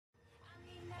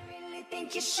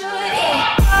think you should. No,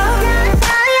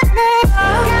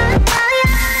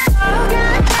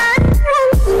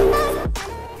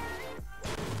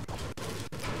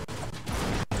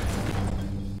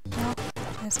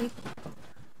 I see.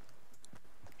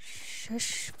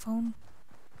 Shush, phone.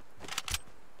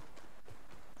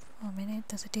 Oh, a minute,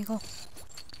 there's a deagle.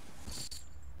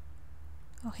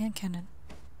 Oh, hand cannon.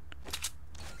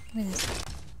 Give me this.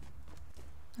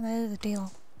 Oh, that is a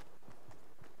deagle.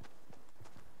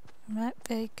 I'm not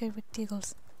very good with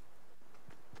deagles.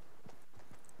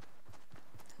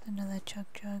 Another jug.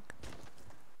 I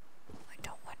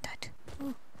don't want that.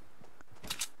 Ooh.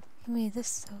 Give me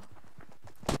this though.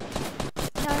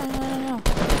 No.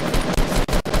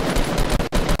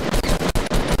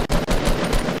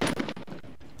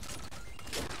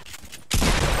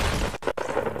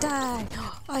 Die!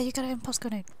 Oh, you got an impulse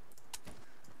grenade.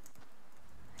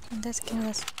 And this, give me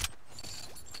this.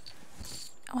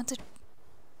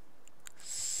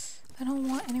 I don't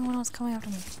want anyone else coming after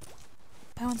me.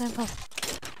 I want that impulse.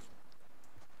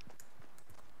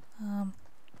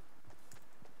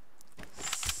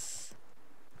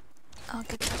 I'll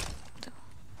get that.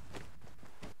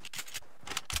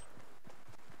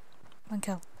 One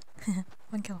kill.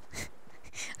 One kill.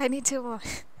 I need two more.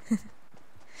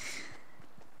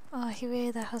 Oh, he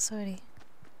raided that house already.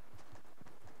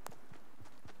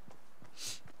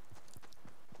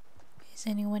 Is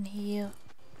anyone here?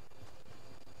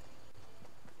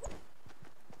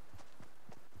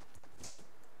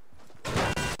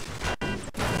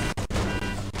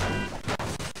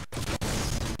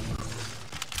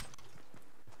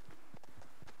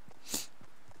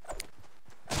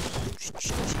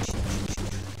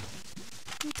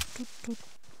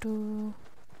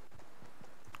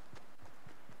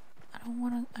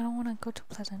 I don't wanna go to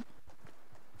Pleasant.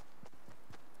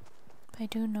 But I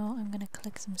do know I'm gonna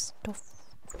collect some stuff.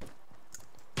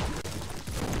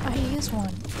 Oh, he used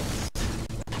one.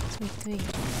 Sweet 3.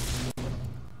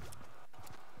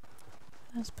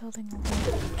 I was building a wall.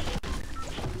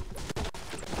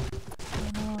 I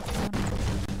don't know if I wanna...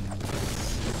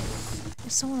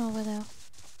 There's someone over there.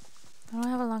 I don't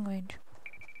have a long range.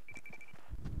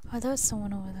 Oh, there's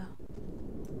someone over there.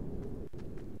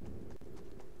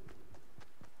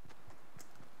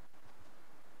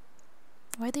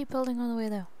 Why are they building all the way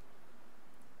there?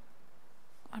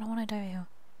 I don't want to die here.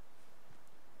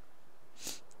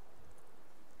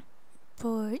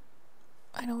 But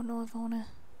I don't know if I want to...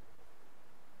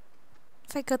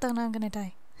 If I go down now, I'm gonna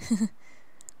die.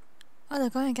 Oh, they're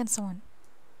going against someone.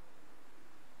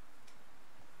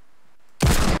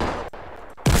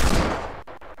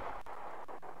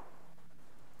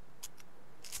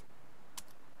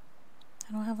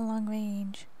 I don't have a long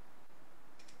range.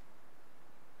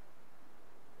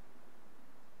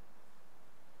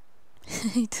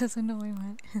 He doesn't know where I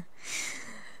went.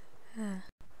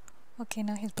 Okay,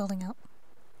 now he's building up.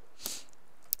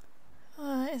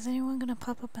 Is anyone gonna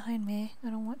pop up behind me?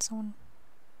 I don't want someone.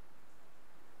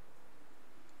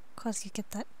 Cause you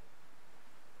get that.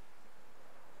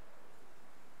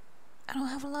 I don't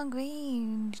have a long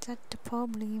range. That's the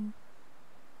problem.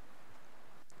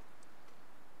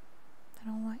 I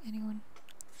don't want anyone.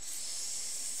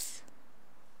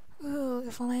 Ooh,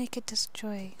 if only I could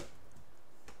destroy.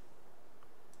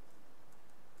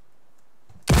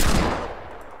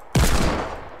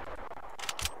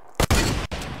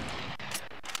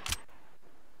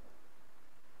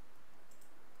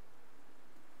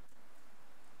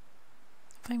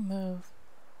 If I move,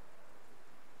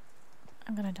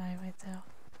 I'm gonna die right there.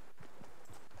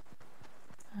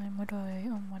 I'm gonna die.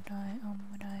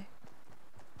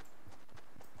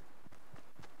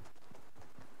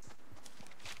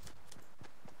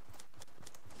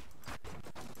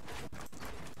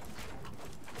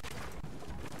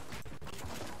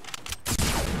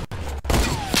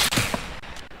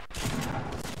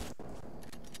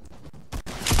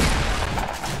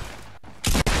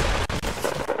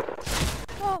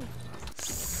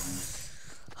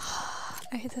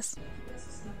 I hate this.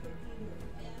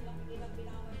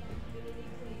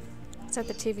 Except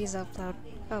the TV's up loud.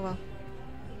 Oh well.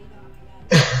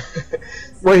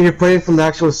 Wait, you're playing from the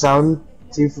actual sound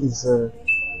too from the...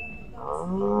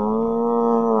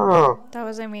 Oh. That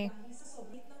wasn't me.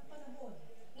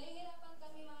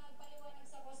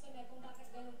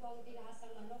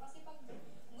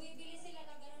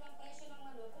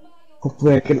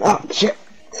 Hopefully I can... Oh, shit!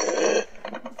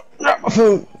 Not my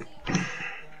phone!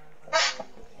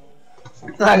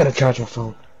 I gotta charge my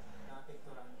phone.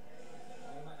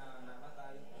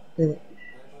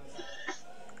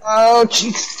 Oh,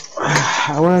 cheese!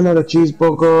 I want another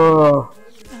cheeseburger.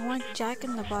 I want Jack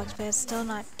in the Box, but it's still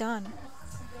not done.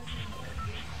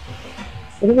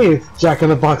 What do you mean Jack in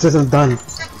the Box isn't done?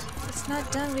 It's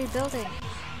not done rebuilding.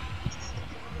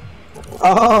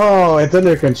 Oh, it's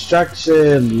under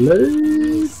construction.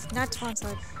 Yes, not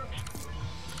sponsored.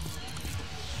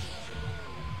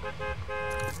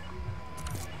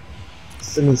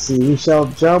 Let me see. We shall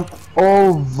jump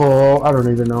over. I don't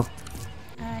even know.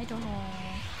 I don't know.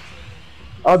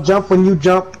 I'll jump when you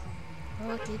jump.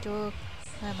 Okay, doke.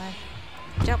 Never mind.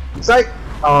 Jump. Psych.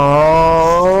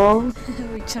 Oh.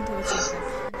 We jumped at the same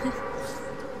time.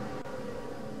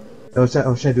 I was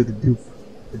trying to do the dupe.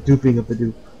 The duping of the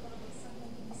dupe.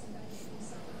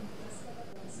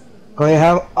 Going to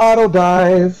have auto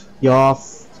dive.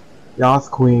 Yoth. Yoth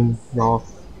queen. Yoth.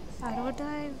 Auto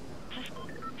dive?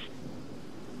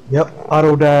 Yep,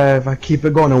 auto dive. I keep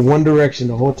it going in one direction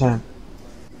the whole time.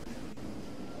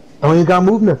 I don't even gotta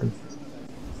move nothing.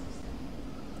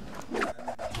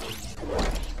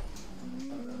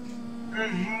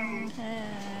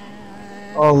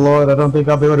 Oh lord, I don't think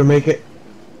I'll be able to make it.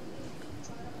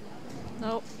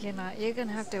 Nope, you're not. You're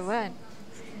gonna have to run.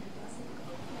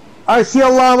 I see a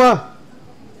llama!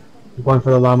 I'm going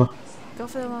for the llama. Go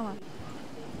for the llama.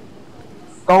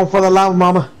 Going for the llama,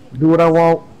 mama. Do what I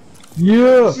want. Yeah!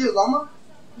 You see a llama?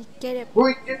 You get it.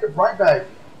 Boy, get the bright bag.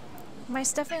 My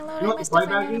stuff ain't You loading. know what My the stuff bright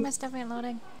ain't bag loading. is? My stuff ain't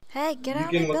loading. Hey, get You out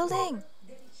of my can look- building.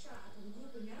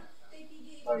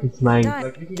 It's mine. Done.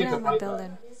 Like, you can Get get out of the my bright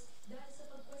building.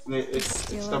 It's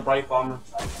the bright bomber.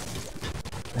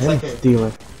 I am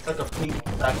stealing. It's like a pink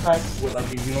backpack with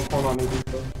like a unicorn on it.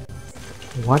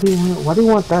 Why do you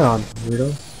want that on,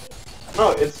 weirdo?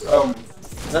 No, it's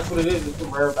that's what it is. It's a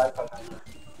rare backpack.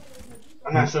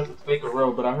 I'm not sure if it's fake or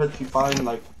real, but I heard if you find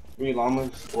like 3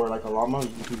 llamas or like a llama,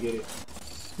 you can get it.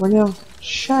 Well, yo,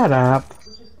 shut up.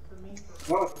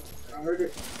 What? I heard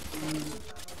it.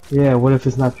 Yeah, what if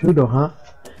it's not true though, huh?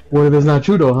 What if it's not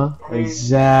true though, huh? I mean,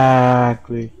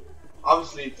 Exactly.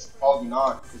 obviously, it's probably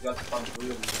not because you have to find 3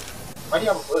 of them. Why do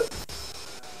you have a foot?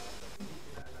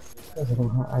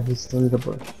 I just still need a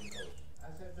bush.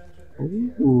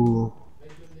 Ooh.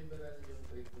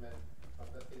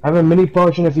 I have a mini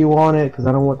potion if you want it, because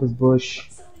I don't want this bush.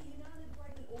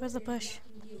 Where's the bush?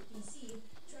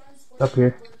 Up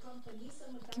here.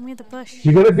 Give me the bush.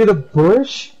 You gonna be the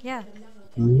bush? Yeah.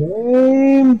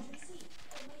 Lame.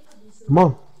 Come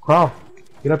on, crawl.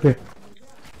 Get up here.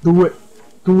 Do it.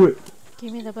 Do it.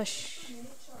 Give me the bush.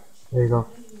 There you go.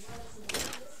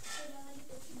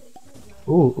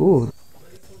 Ooh, ooh.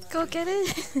 Go get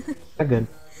it. That good.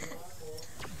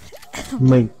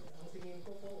 Me.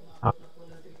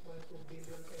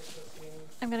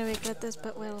 I'm gonna regret this,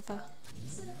 but whatever.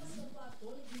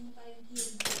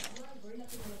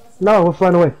 No, we're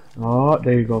flying away. Oh,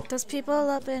 there you go. There's people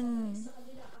up in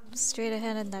straight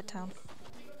ahead in that town.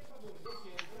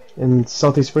 In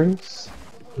Salty Springs?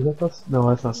 Is that us? No,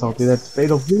 that's not Salty. Yes. That's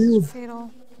Fatal Field.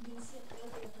 Fatal.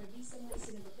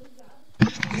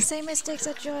 Same mistakes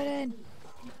as Jordan.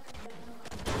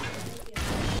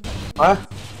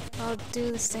 What? I'll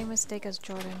do the same mistake as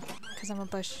Jordan, because I'm a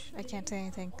bush. I can't say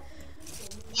anything.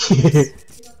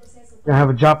 I have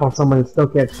a drop on someone and still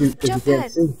can't shoot because you Jump can't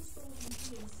pad. see.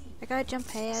 I got a jump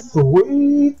pad.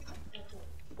 Sweet!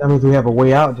 That means we have a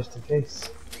way out just in case.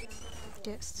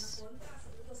 Yes.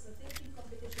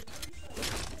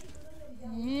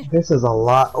 This is a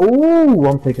lot. Ooh,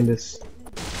 I'm taking this.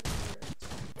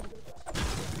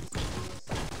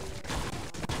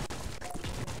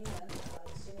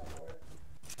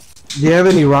 Do you have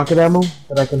any rocket ammo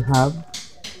that I can have?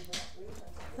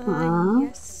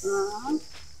 Yes.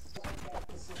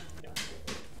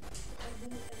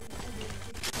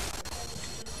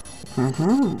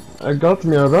 I got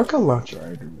me a rocket launcher,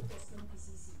 I do.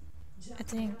 I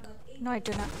think. No, I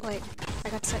do not. Wait. I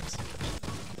got 6.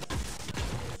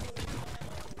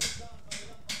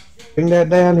 Bring that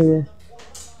down here.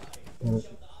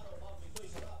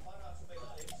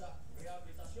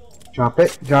 Drop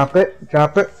it, drop it,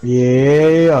 drop it.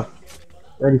 Yeah.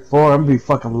 34. I'm gonna be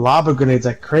fucking lava grenades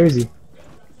like crazy.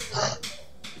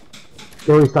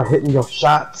 You always start hitting your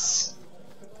shots.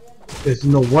 Cause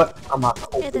you know what? I'm about to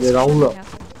open it all up.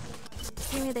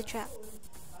 Give me the trap.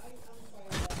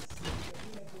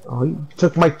 Oh, you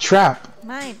took my trap.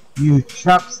 Mine. You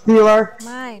trap stealer.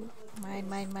 Mine.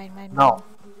 Mine. No.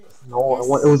 No,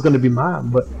 Yes. it was gonna be mine,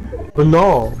 but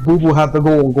no. Boo Boo had to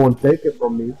go and take it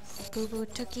from me. Boo Boo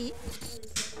took it.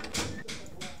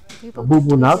 Boo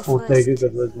Boo not gonna take it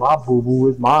because it's my Boo Boo,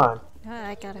 it's mine. Oh,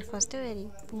 I got it first already.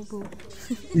 Boo Boo.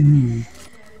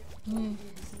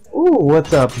 Ooh,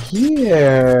 what's up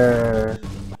here?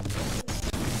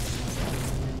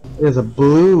 There's a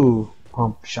blue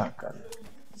pump shotgun.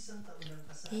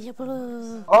 Yeah,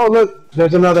 blue. Oh look,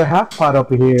 there's another half pot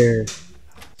up here.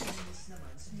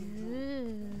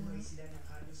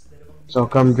 So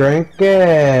come drink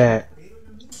it.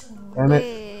 Damn it.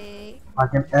 Wait. I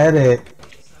can edit.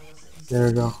 There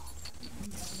we go.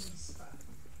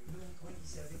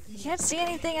 You can't see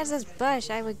anything as this bush,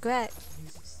 I regret.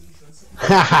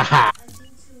 I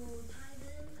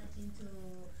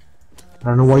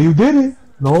don't know why you did it.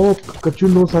 No,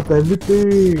 Pikachu knows how to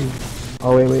everything.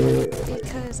 Oh wait.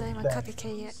 Because I'm a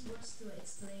copycat yet.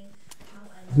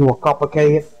 You a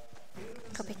copycat?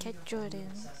 Copycat Jordan.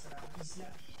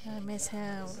 I miss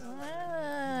him.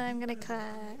 I'm gonna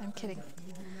cry. I'm kidding.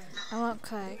 I won't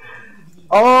cry.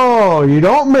 Oh, you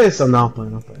don't miss him. No, I'm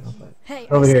playing. Hey,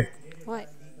 Over here. What?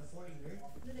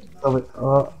 Over.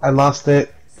 Oh, I lost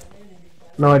it.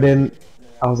 No, I didn't.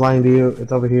 I was lying to you.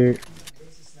 It's over here.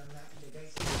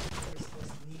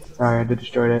 Sorry, I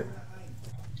destroyed it.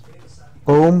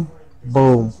 Boom.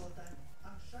 Boom.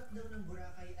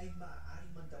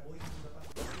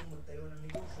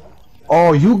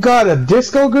 Oh, you got a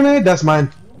disco grenade? That's mine.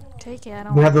 Take it, I You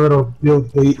don't can have want the little build.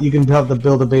 You can have the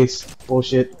build a base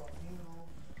bullshit.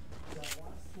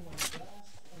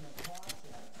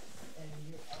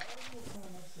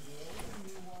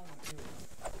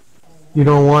 You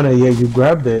don't want it, yeah, you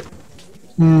grabbed it.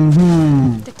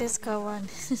 the disco one.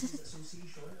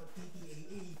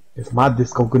 It's my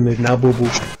disco grenade now, boo boo.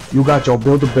 You got your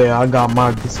build a bear, I got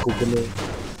my disco grenade.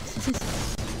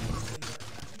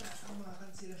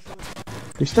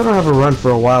 You still don't have a run for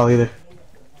a while either.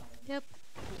 Yep.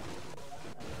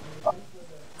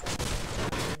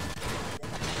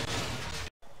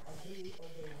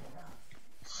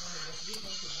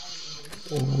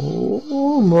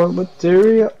 Oh, more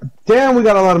material. Damn, we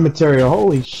got a lot of material.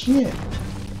 Holy shit.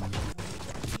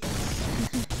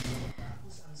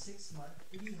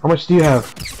 How much do you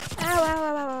have?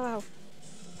 Ow.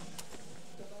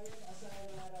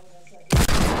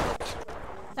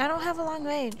 I don't have a long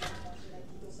range.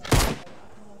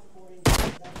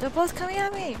 They're both coming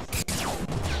at me.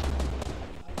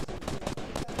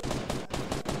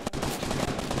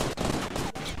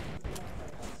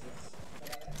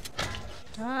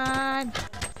 Come on.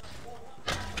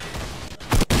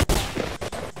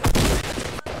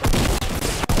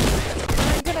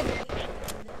 I'm gonna...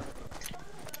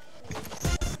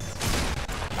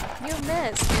 You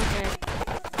missed. Okay.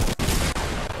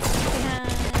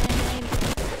 Behind.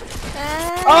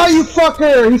 Oh, you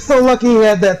fucker! He's so lucky he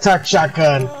had that tuck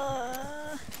shotgun.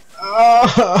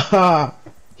 Oh,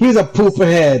 he's a poop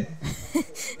ahead.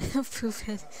 Poop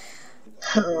head.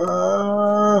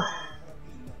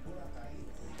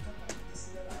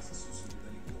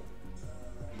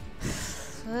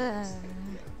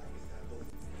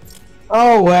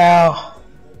 Oh well.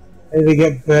 I need to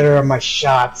get better at my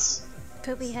shots.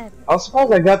 Poopy head. I was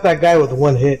surprised I got that guy with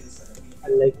one hit. I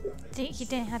like it. He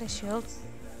didn't have a shield.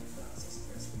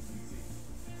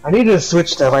 I need to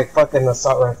switch to like fucking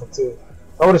assault rifle too.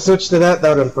 If I would have switched to that, that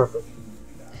would have been perfect.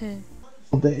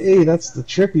 Hey, that's the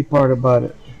trippy part about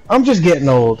it. I'm just getting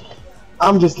old.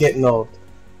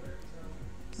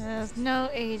 There's no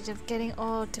age of getting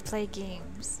old to play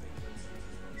games.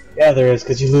 Yeah, there is,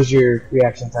 because you lose your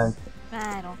reaction time.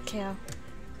 I don't care.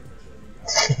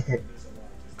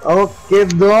 Okay,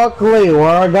 Dockley,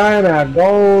 we're gonna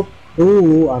go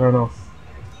to... I don't know.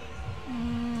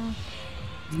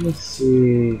 Let's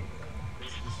see.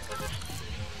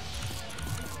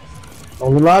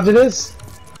 On the lodge it is?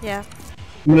 Yeah.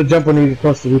 I'm gonna jump when you get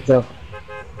close to retail.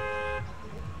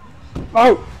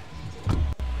 Oh!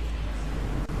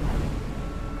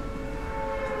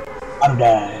 I'm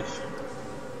dive.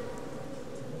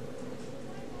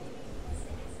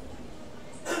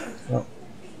 No.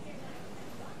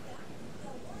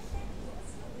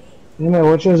 You know,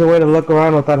 which is a way to look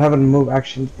around without having to move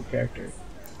action to the character.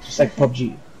 Just like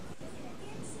PUBG.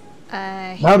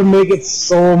 How to make it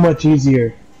so much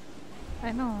easier.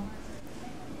 I know.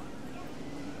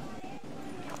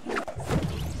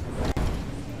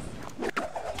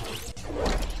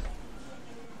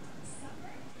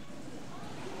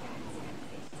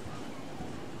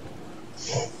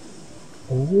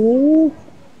 Ooh.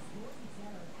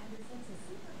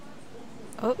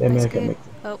 Oh, Yeah, that's man, good.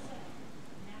 Oh.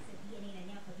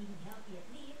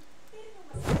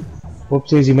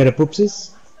 Whoopsies, you made a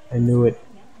poopsies? I knew it.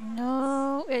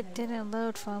 No, it didn't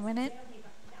load for a minute.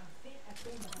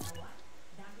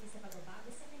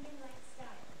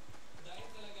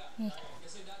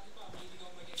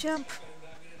 Jump.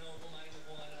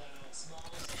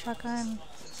 Shotgun.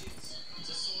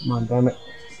 Come on, damn it.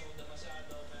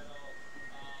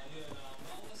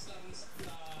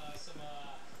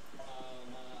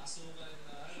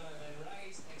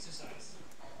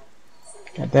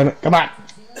 God damn it, come on!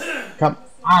 Come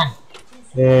on!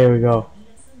 There we go.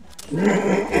 Where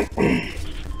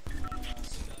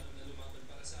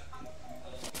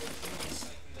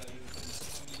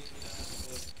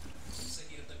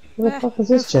the fuck is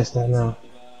this Oops. chest at now?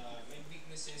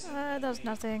 There's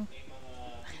nothing.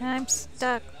 I'm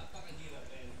stuck.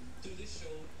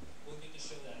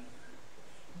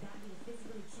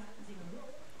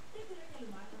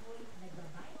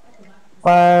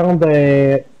 Found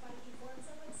it.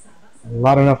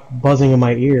 Not enough buzzing in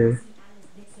my ear.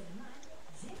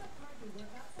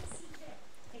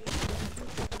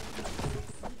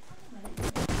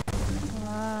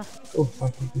 Oh,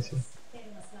 fuck this here.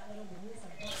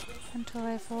 Until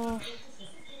I fall.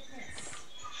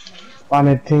 Find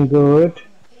anything good?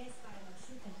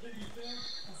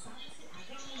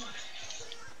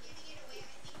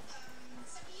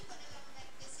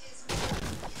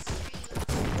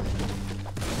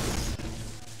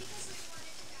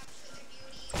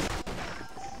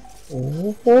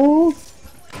 Oh,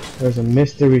 there's a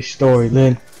mystery story,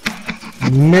 Lynn.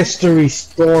 Mystery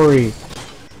story.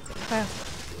 Where?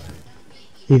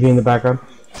 TV in the background.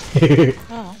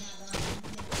 Oh.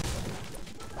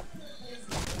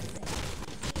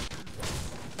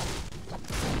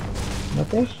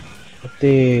 Nothing?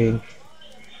 Nothing.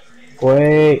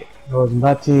 Wait, there was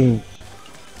nothing.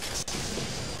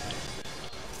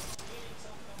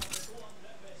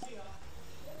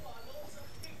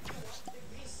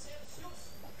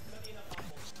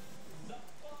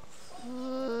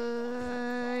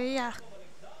 Yeah.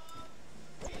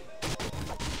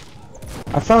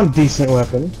 I found decent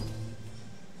weapons.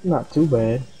 Not too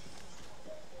bad.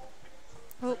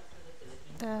 Oh.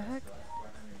 The heck?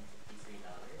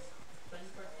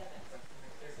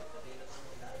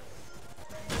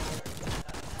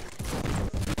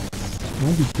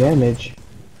 90 damage.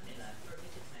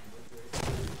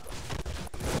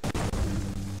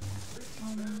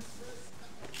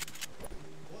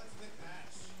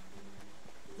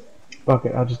 Fuck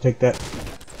it, I'll just take that.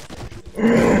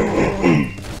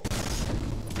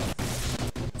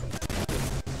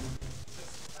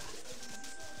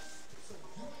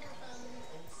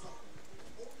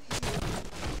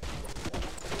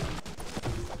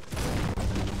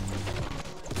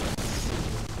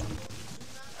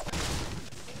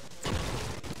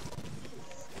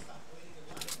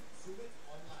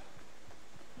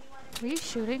 Were you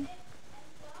shooting?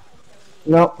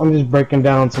 No, I'm just breaking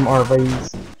down some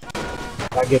RVs.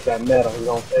 I get that metal, you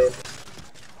know what I'm saying?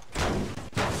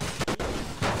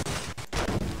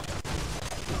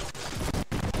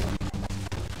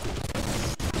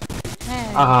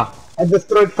 Hey. Aha. I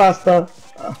destroyed faster.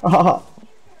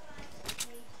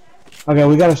 Okay,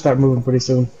 we gotta start moving pretty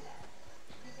soon.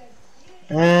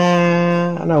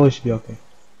 No, we should be okay.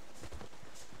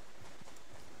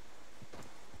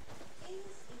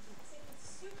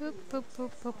 Boop, boop,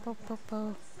 boop, boop, boop, boop,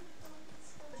 boop.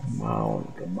 Come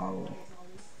on, come on.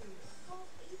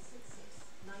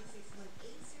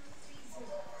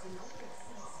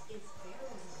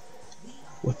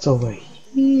 What's over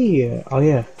here? Oh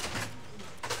yeah.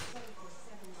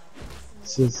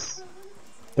 This is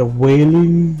the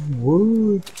Wailing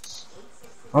Woods.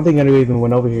 I don't think anyone even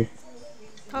went over here.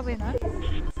 Probably not.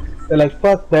 They're like,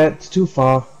 fuck that, it's too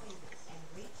far.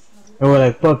 And we're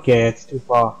like, fuck yeah, it's too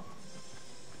far.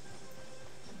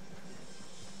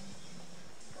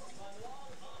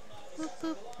 Boop,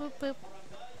 boop, boop, boop.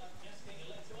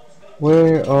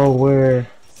 Where, oh where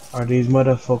are these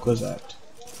motherfuckers at?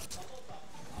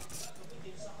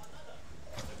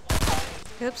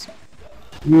 Oops.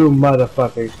 You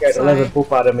motherfucker, you scared the living Sorry.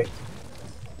 poop out of me.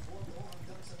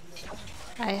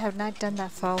 I have not done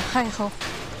that for a while.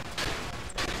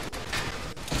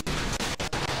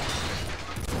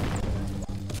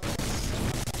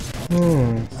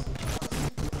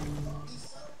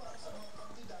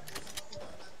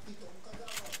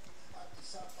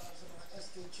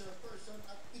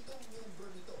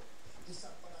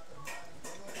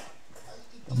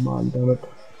 Come on, damn it.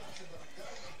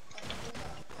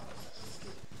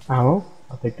 Ow,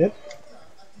 I'll take that.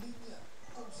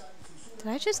 Did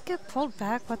I just get pulled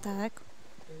back? What the heck?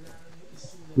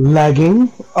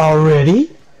 Lagging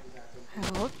already? I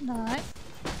hope not.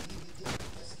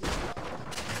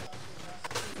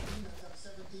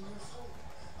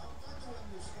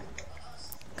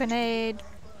 Grenade.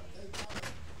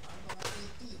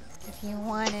 If you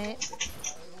want it.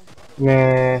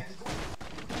 Nah.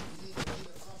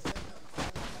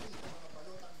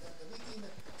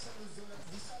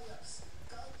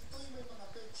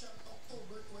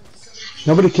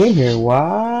 Nobody came here.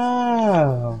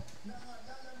 Wow.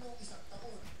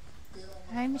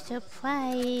 I'm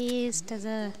surprised as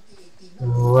a...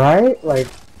 Right? Like,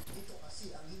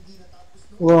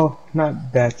 Well,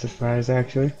 not that surprised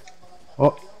actually.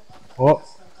 Oh, oh.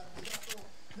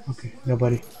 Okay,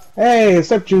 nobody. Hey,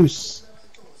 it's up juice.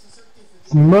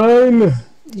 It's mine. Did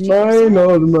you get some?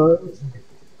 All mine.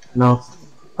 No,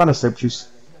 not a sip juice.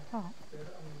 Oh.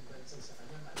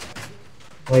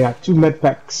 I got 2 med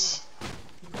packs.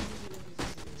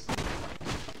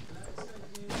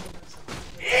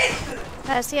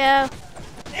 Bless you.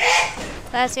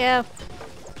 Bless you.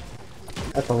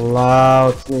 That's a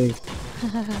loud sneeze.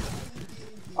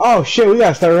 Oh shit, we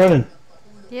gotta start running.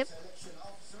 Yep.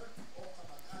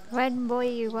 Run,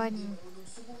 boy, run.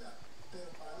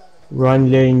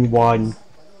 Run lane 1.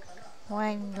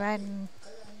 Run.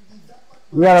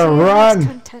 We gotta run!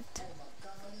 Content.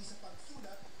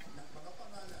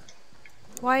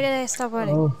 Why did I stop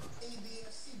running? Oh.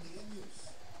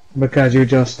 Because you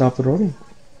just stopped running.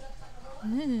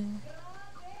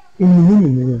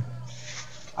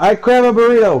 I grab a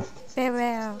burrito!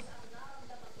 Farewell.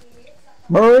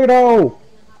 Burrito!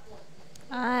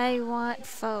 I want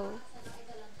pho.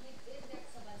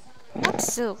 Not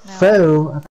soup now.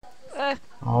 Pho?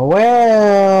 Oh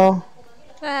well!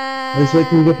 At least we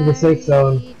can get to the safe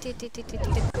zone.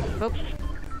 Oh.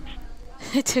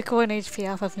 It took 1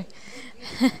 HP off of me.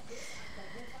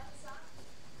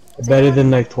 Better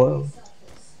than like 12.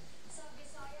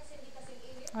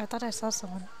 Oh, I thought I saw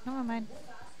someone. Never mind.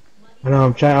 I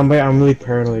know, I'm really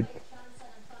paranoid.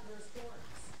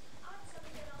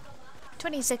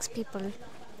 26 people.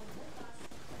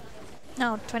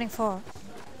 No, 24.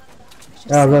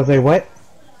 I was gonna say, what?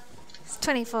 It's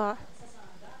 24.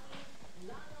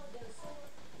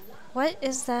 What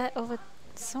is that over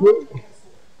someone?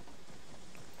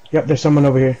 Yep, there's someone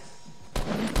over here.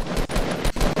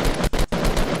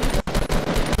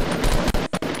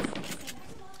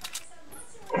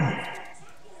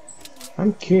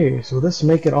 I'm curious, will this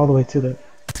make it all the way to the...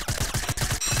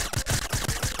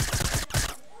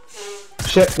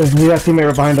 Shit, there's a teammate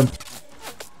right behind him.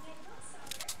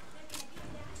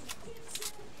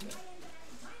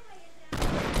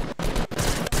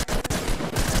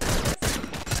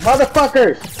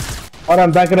 Motherfuckers! Hold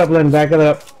on, back it up, Lynn, back it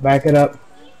up, back it up.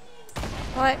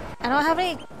 What? I don't have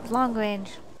any long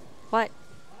range. What?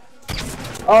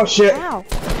 Oh shit! Ow!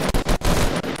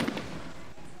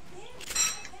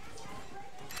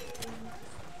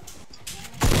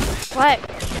 What?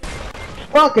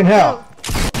 Fucking hell!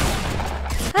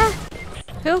 Ah!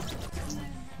 Who?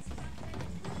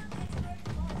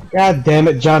 God damn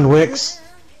it, John Wicks.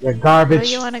 You're garbage. Where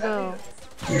do you wanna go?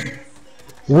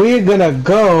 We're gonna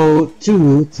go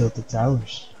to Tilted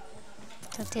Towers.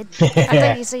 Tilted? I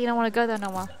thought you said you don't wanna go there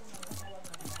no more.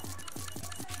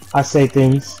 I say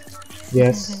things.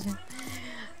 Yes.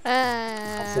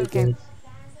 I say Okay. things.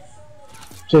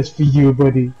 Just for you,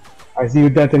 buddy. I see you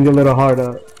dancing your little heart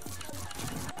up.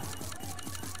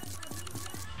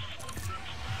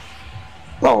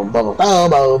 Boom, boom, boom,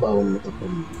 boom, boom,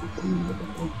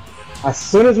 boom. As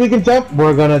soon as we can jump,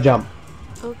 we're gonna jump.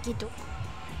 Okie doke.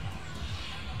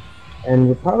 And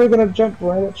we're probably gonna jump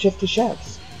right at Shifty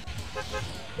Shafts.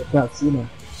 If not sooner.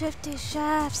 Shifty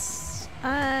shafts.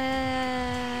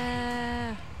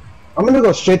 I'm gonna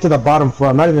go straight to the bottom floor.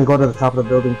 I'm not even going to the top of the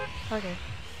building. Okay.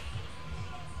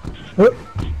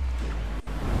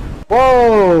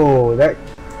 Whoa! That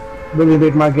really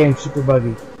made my game super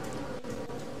buggy.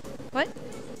 What?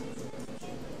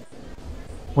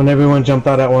 When everyone jumped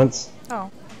out at once. Oh.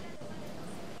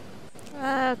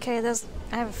 Okay,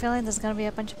 I have a feeling there's gonna be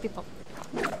a bunch of people.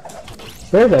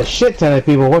 There's a shit ton of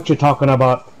people. What you talking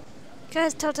about?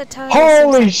 Guys, Tilted Towers.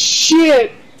 Holy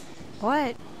shit!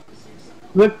 What?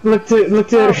 Look to. Oh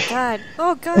god.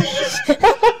 Oh god.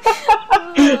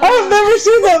 I've never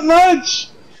seen that much!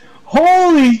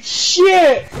 Holy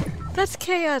shit! That's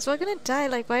chaos. We're gonna die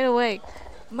like right away.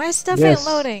 My stuff Yes. ain't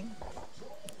loading.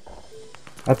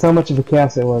 That's how much of a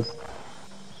chaos it was.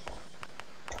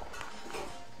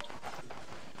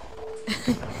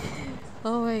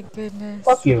 Oh my goodness.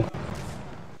 Fuck you.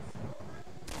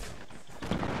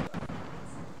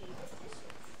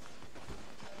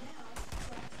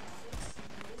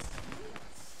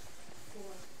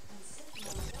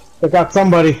 Look out,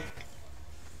 somebody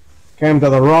came to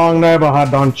the wrong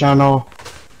neighborhood on channel.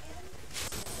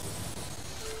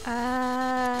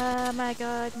 Ah, my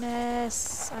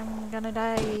goodness. I'm gonna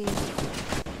die. Are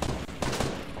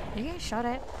you getting shot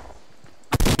at?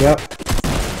 Yep.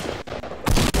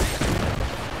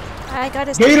 I got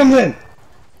his. Get him then!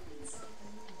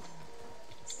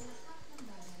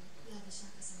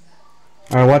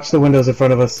 Alright, watch the windows in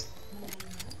front of us.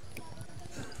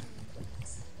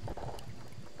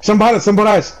 Somebody eyes!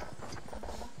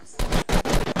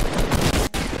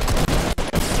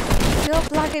 You're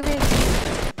blocking me.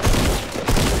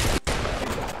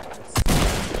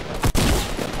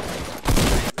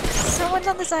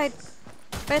 the side.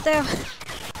 Right there.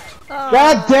 Oh,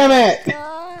 God damn it!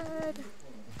 God.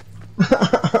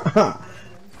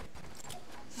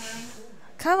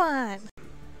 Come on.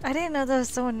 I didn't know there was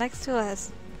someone next to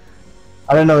us.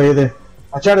 I didn't know either.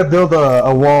 I tried to build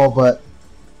a wall, but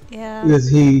Yeah. because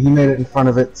he made it in front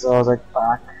of it, so I was like,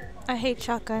 fuck. I hate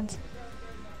shotguns.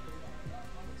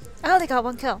 I only got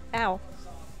 1 kill. Ow.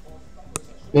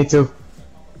 Me too.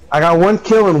 I got 1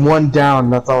 kill and 1 down.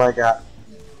 That's all I got.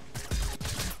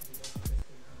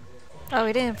 Oh,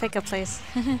 we didn't pick a place.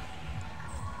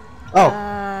 Oh,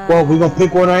 well, we're gonna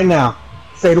pick one right now.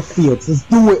 Fatal Fields. Let's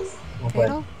do it.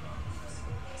 Fatal?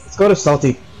 Let's go to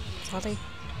Salty. Salty.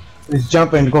 Let's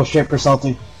jump in and go straight for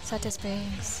Salty. Salty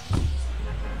Springs.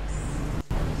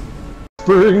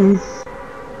 Springs.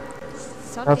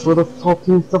 Salty. That's where the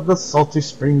saltiest of the salty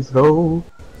springs go.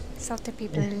 Salty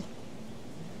people.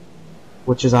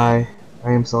 Which is I.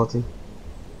 I am salty.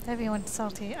 Everyone's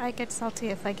salty. I get salty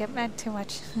if I get mad too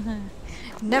much.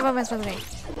 Never mess with me.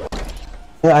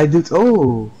 Yeah, I do.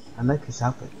 Oh, I like his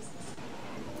outfit.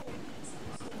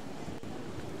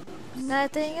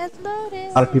 Nothing is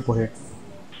loaded. A lot of people here.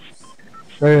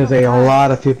 There is a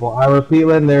lot of people. I repeat,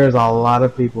 Lynn, there is a lot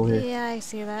of people here. Yeah, I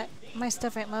see that. My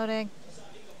stuff ain't loading.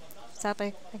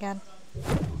 Sadly, again.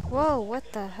 Whoa,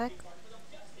 what the heck?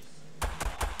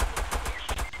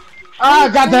 Ah,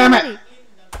 god damn it!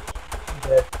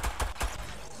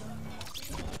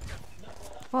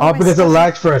 Oh, because it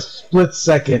lagged for a split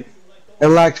second. It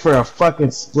lagged for a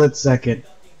fucking split second.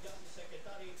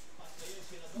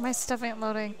 My stuff ain't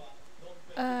loading.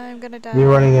 I'm gonna die. You're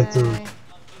running into...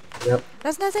 Yep.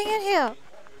 There's nothing in here!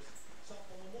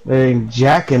 There ain't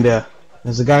Jack in there.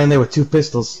 There's a guy in there with 2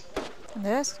 pistols. And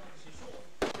this?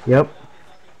 Yep.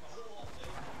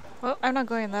 Well, I'm not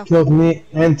going though. Killed me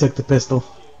and took the pistol.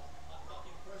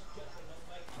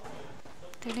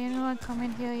 Did anyone come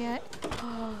in here yet?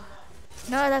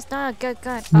 No, that's not a good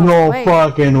gun. Oh, No wait.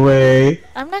 fucking way.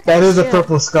 I'm not gonna That is a shoot.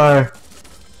 purple scar.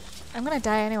 I'm gonna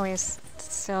die anyways.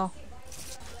 So.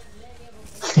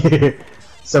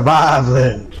 Survive,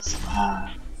 Lynn. Survive.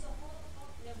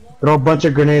 Throw a bunch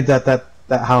of grenades at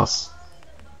that house.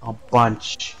 A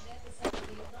bunch.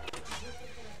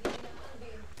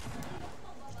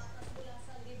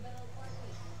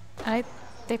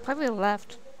 They probably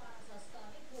left.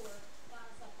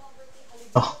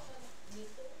 Oh.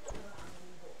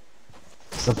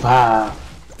 Survive.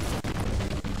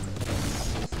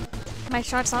 My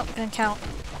shot's not gonna count.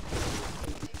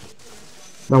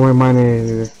 Don't worry, mine ain't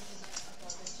either.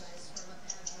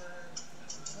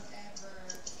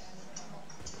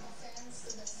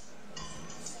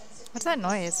 What's that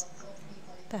noise?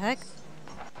 The heck?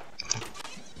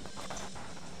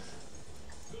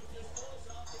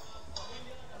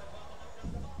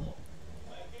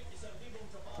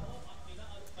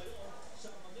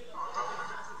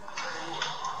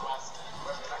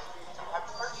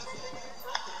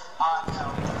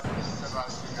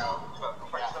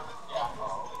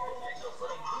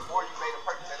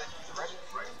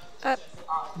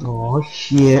 Oh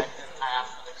shit.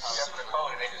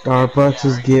 Starbucks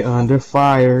is get under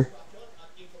fire.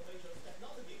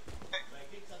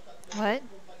 What?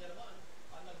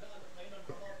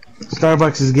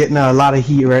 Starbucks is getting a lot of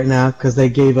heat right now because they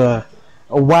gave a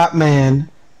white man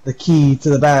the key to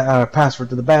the password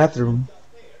to the bathroom,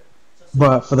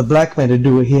 but for the black man to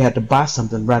do it, he had to buy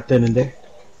something right then and there.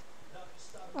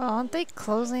 Oh, aren't they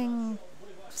closing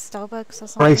Starbucks or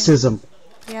something? Racism.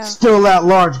 Yeah. Still at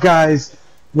large, guys.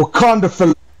 Wakanda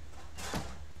for.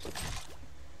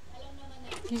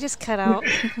 You just cut out.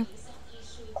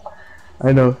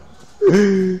 I know.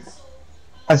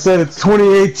 I said it's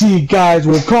 2018, guys.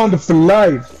 Wakanda for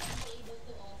life.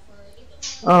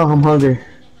 Oh, I'm hungry.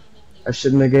 I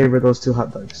shouldn't have gave her those 2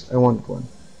 hot dogs. I wanted one.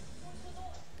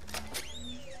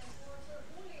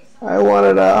 I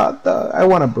wanted a hot dog. I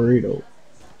want a burrito.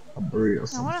 A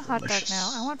burrito. I want a hot delicious. dog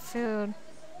now. I want food.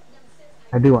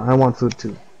 I do. I want food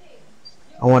too.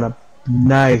 I want a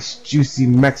nice, juicy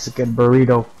Mexican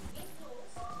burrito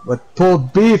with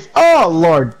pulled beef. Oh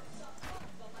Lord!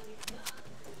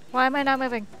 Why am I not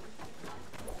moving?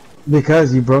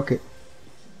 Because you broke it.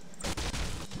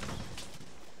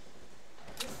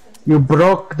 You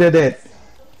broke it.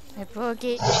 I broke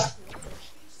it.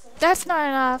 That's not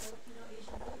enough.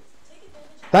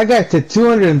 That guy did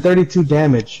 232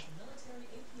 damage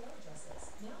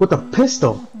with a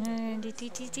pistol.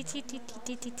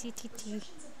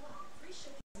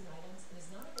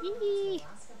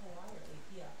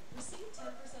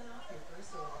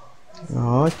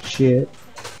 Oh shit!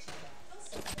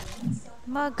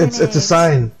 It's a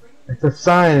sign. It's a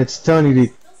sign. It's telling you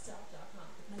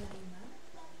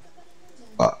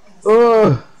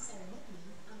to.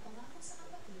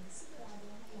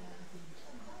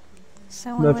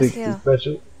 Someone was Nothing too here.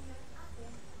 special.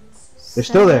 They're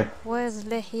still there. Was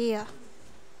here?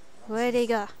 Where'd he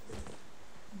go?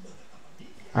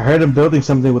 I heard them building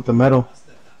something with the metal.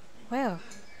 Where?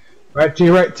 Right to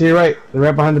your right, to your right. They're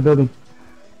right behind the building.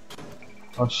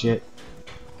 Oh shit.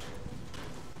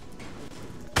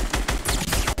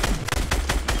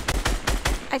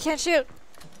 I can't shoot.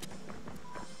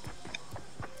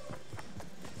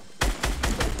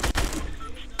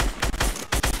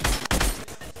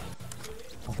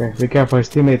 Okay, be careful. His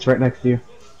teammate's right next to you.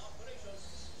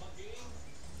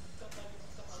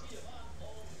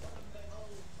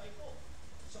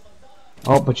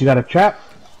 Oh, but you got a trap.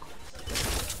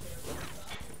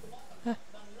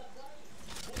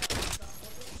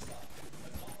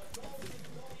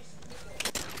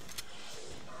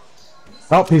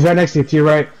 Oh, he's right next to you. To your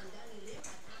right.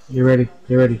 You ready?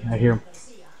 You ready? I hear him.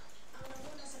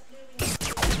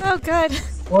 Oh god.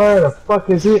 Where the fuck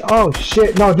is he? Oh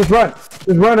shit! No, just run.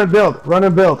 Just run and build. Run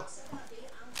and build.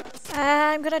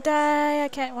 I'm gonna die. I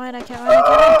can't win. I can't win. I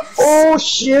can't win. Oh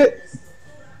shit!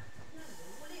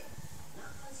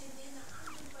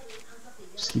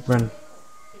 Just keep running.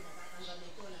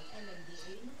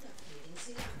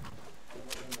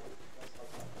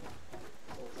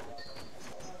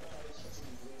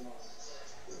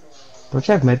 Don't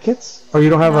you have medkits? Or you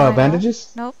don't have No, I don't.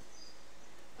 bandages? Nope.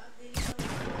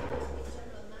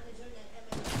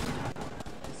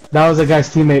 That was a guy's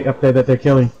teammate up there that they're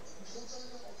killing.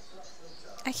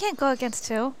 I can't go against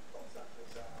two.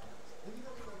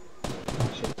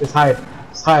 Oh, shit. Just hide.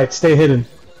 Just hide. Stay hidden.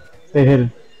 Stay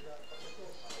hidden.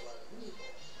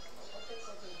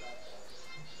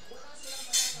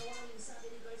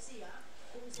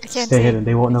 I can't Stay see. hidden.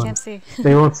 They won't I know. can't see.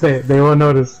 They won't stay. They won't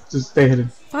notice. Just stay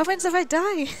hidden. What happens if I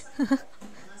die?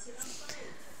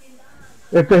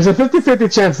 If there's a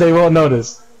 50-50 chance they won't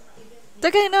notice.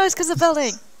 They're gonna notice because of the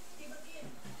building.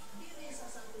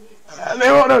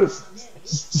 They won't notice.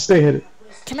 Just stay hidden.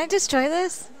 Can I destroy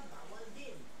this?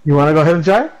 You wanna go ahead and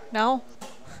try? No.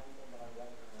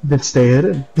 Then stay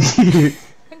hidden.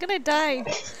 I'm gonna die.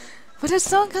 But if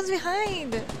someone comes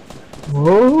behind.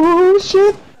 Oh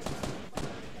shit!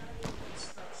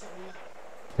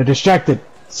 They're distracted.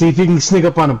 See if you can sneak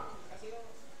up on them.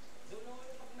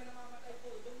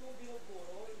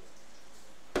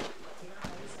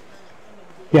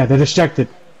 Yeah, they're distracted.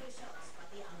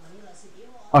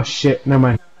 Oh shit, never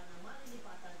mind.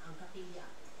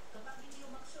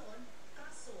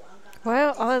 Where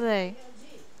are they?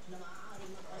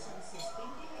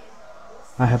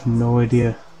 I have no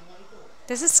idea.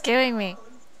 This is scaring me.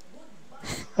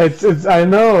 It's I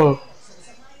know.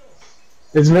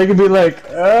 It's making me like,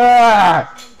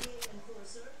 ah!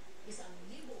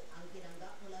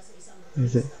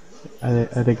 Is it?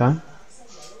 Are they gone?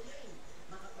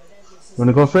 You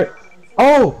wanna go for it?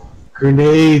 Oh!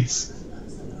 Grenades!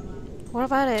 What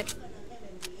about it?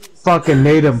 Fucking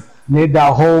nade them. Nade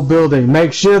that whole building.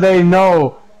 Make sure they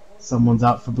know someone's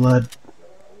out for blood.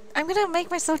 I'm gonna make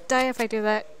myself die if I do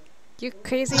that. You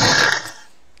crazy?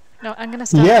 No, I'm gonna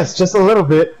stop. Yes, just a little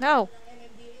bit. No.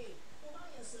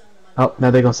 Oh, now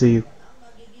they're gonna see you.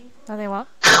 No, they won't.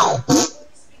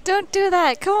 Don't do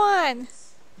that. Come on.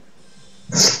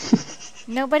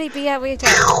 Nobody be at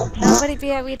retail. Nobody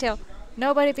be at retail.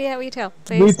 Nobody be at retail.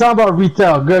 What are you Please. talking about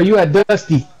retail? Girl, you at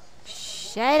Dusty.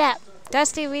 Shut up.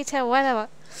 Dusty retail, whatever.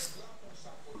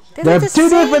 They They're look the two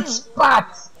same. different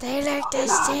spots. They look the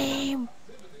same.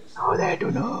 No, they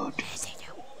do not. Yes, they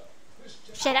do.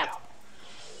 Shut up.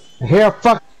 Here,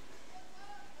 fuck.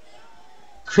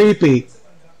 Creepy.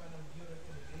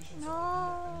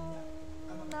 No.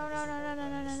 No, no, no, no, no,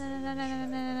 no, no, no,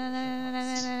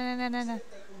 no, no, no, no.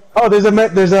 Oh, there's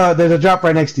a drop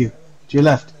right next to you. To your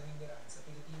left.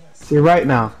 To your right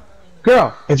now.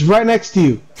 Girl, it's right next to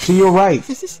you. To your right.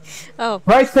 Oh.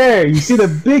 Right there. You see the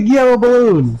big yellow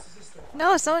balloon.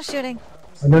 No, someone's shooting.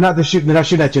 And they're not shooting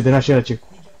at you. They're not shooting at you.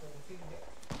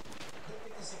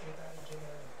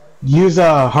 Use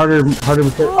a harder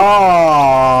material.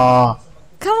 Oh.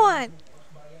 Come on.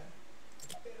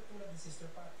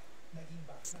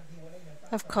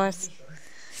 Of course.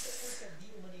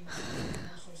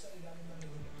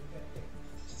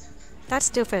 That's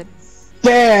stupid.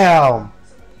 Damn.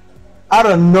 Out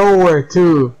of nowhere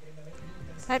too.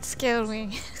 That scared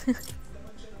me.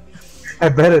 I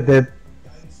bet it did.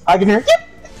 I can hear.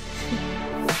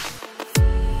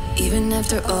 Even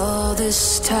after all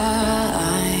this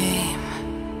time,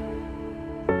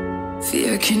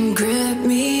 fear can grip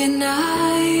me and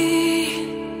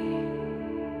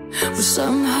but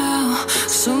somehow,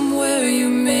 somewhere you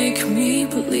make me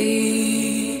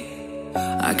believe.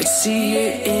 I could see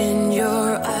it in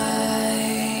your eyes.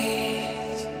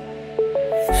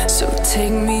 So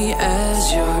take me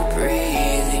as your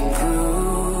breathing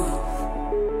proof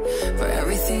for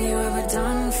everything you ever done.